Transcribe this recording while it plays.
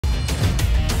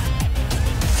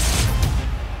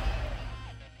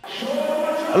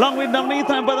Along with Navneet,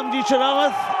 I'm Padamji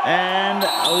Sharawath, and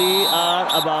we are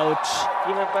about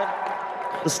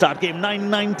to start game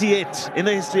 998 in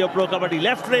the history of Pro Kabaddi.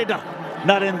 Left raider,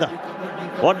 Narendra.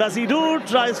 What does he do?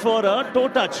 Tries for a toe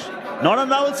touch. Not on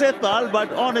Rahul Sethpal,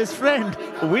 but on his friend,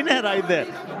 Vinay right there.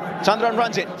 Chandran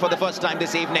runs it for the first time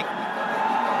this evening.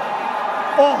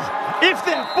 Oh, if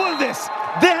they have pulled this,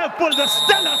 they have pulled a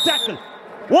stellar tackle.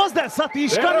 Was that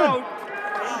Satish Kannan?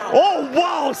 Oh,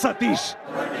 wow, Satish.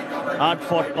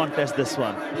 Hard-fought contest, this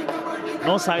one.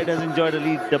 No side has enjoyed a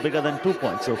lead bigger than 2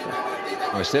 points so far.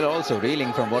 We're still also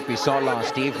reeling from what we saw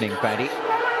last evening, Paddy.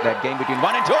 That game between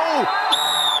 1 and 2.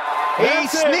 He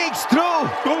sneaks through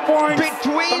 2 points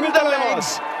between the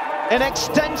legs. An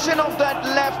extension of that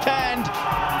left hand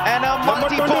and a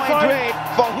multi-point raid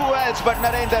for who else but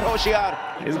Narendra Hoshiar.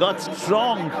 He's got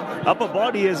strong upper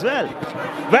body as well.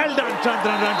 Well done,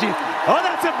 Chandran Ranjit. Oh,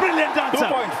 that's a brilliant answer.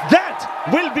 2 points. That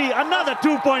will be another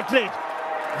 2-point raid.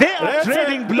 They are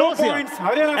trading blows here.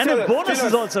 And a bonus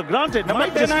is also granted. It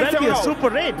might just well be a super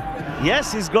raid.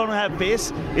 Yes, he's going to have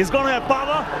pace. He's going to have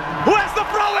power. Who has the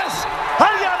prowess?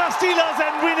 Haryana Steelers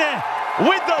and Vinay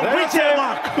with the wheelchair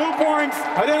mark. 2 points,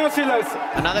 Haryana Steelers.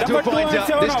 Another 2-pointer,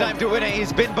 this time to Vinay.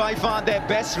 He's been by far their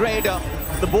best raider.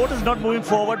 The boat is not moving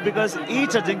forward because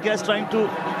each Ajinkya is trying to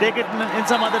take it in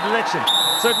some other direction.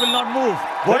 So it will not move.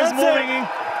 What is moving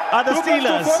are the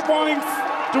Steelers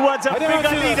towards a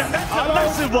bigger lead, and that's a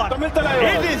massive one.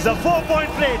 It is a 4-point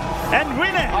raid, and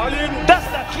Vinay does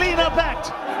the clean-up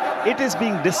act. It is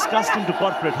being discussed into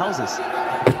corporate houses.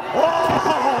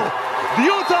 Oh!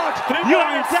 You thought you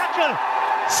had a tackle.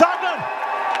 Sagar,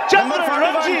 Chandran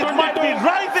Ranjit might be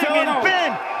writhing in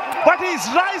pain, but he's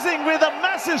rising with a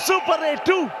massive super raid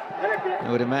too. I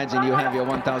would imagine you have your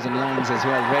 1,000 lines as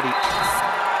well ready.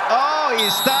 Oh,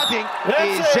 he's starting.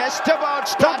 He's just about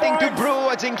starting to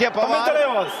brew Ajinkya Pawar.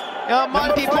 A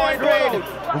multi-point raid.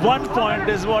 1 point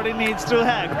is what he needs to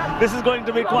hang. This is going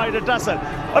to be quite a tussle.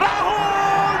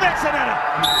 Rahul makes an error.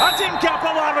 Ajinkya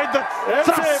Pawar with the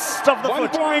thrust of the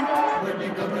foot. 1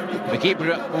 point. We keep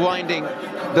winding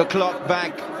the clock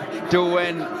back to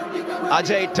when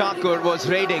Ajay Thakur was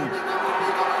raiding.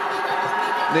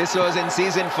 This was in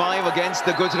season 5 against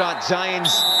the Gujarat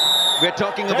Giants. We're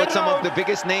talking about some of the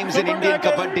biggest names in Indian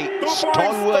Kabaddi,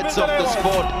 stalwarts of the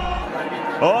sport.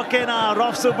 Okay, now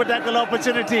rough super tackle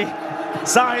opportunity.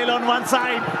 Sahil on one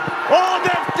side. Oh,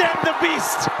 they've tamed the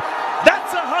beast.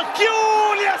 That's a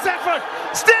Herculean effort.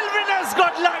 Still Vinay's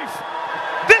got life.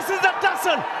 This is a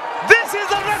tussle. This is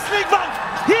a wrestling bout.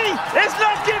 He is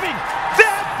not giving. They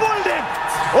have pulled him.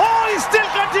 Oh, he's still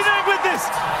continuing with this.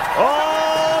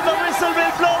 Oh, the whistle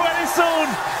will blow very soon.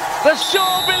 The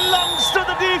show belongs to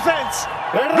the defense.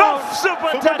 Rough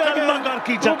super tackle, Sagar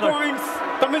ki 2 points,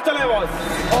 Tamil Thalaivas.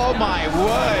 Oh my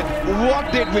word,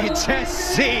 what did we just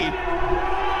see?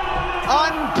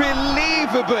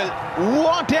 Unbelievable,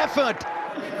 what effort.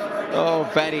 Oh,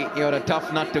 Paddy, you're a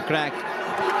tough nut to crack.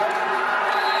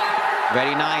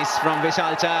 Very nice from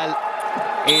Vishal Chal.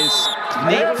 He'll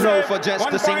sneak through for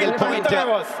just the single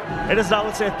pointer. It is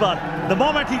Rahul Sethpal. The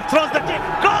moment he throws the kick,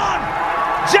 gone!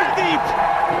 Jaideep!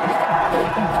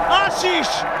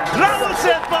 Ashish! Rahul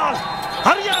Sethpal!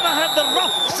 Haryana have the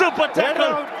rough super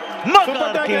tackle.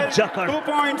 Sagar ki 2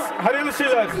 points, Haryana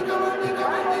Steelers.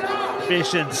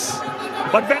 Patience.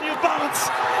 But when you bounce,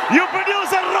 you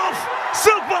produce a rough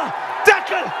super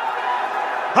tackle.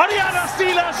 Haryana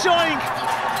Steelers showing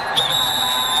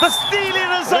the steel in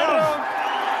reserve.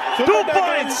 2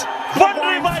 points, 1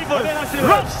 revival,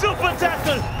 rough super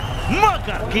tackle,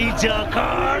 Sagar ki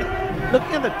Jakhar.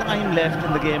 Looking at the time left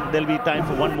in the game, there'll be time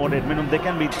for 1 more raid minimum. There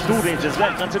can be 2 raids as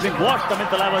well, considering what Tamil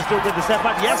Thalaivas do with the step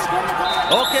back. Yes,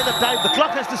 okay, the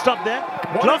clock has to stop there.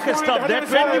 Clock has stopped there,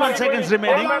 21 seconds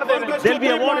remaining. There'll be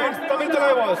a warning.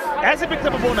 As he picks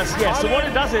up a bonus, yes. So what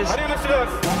it does is,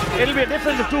 it'll be a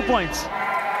difference of 2 points.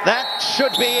 That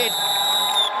should be it.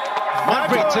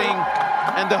 Manpreet Singh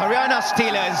and the Haryana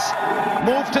Steelers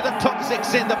move to the top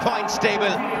 6 in the points table.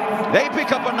 They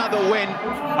pick up another win.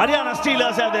 Haryana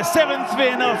Steelers have their 7th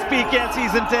win of PKL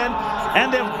season 10,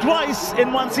 and they've twice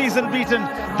in one season beaten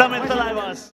Tamil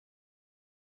Thalaivas.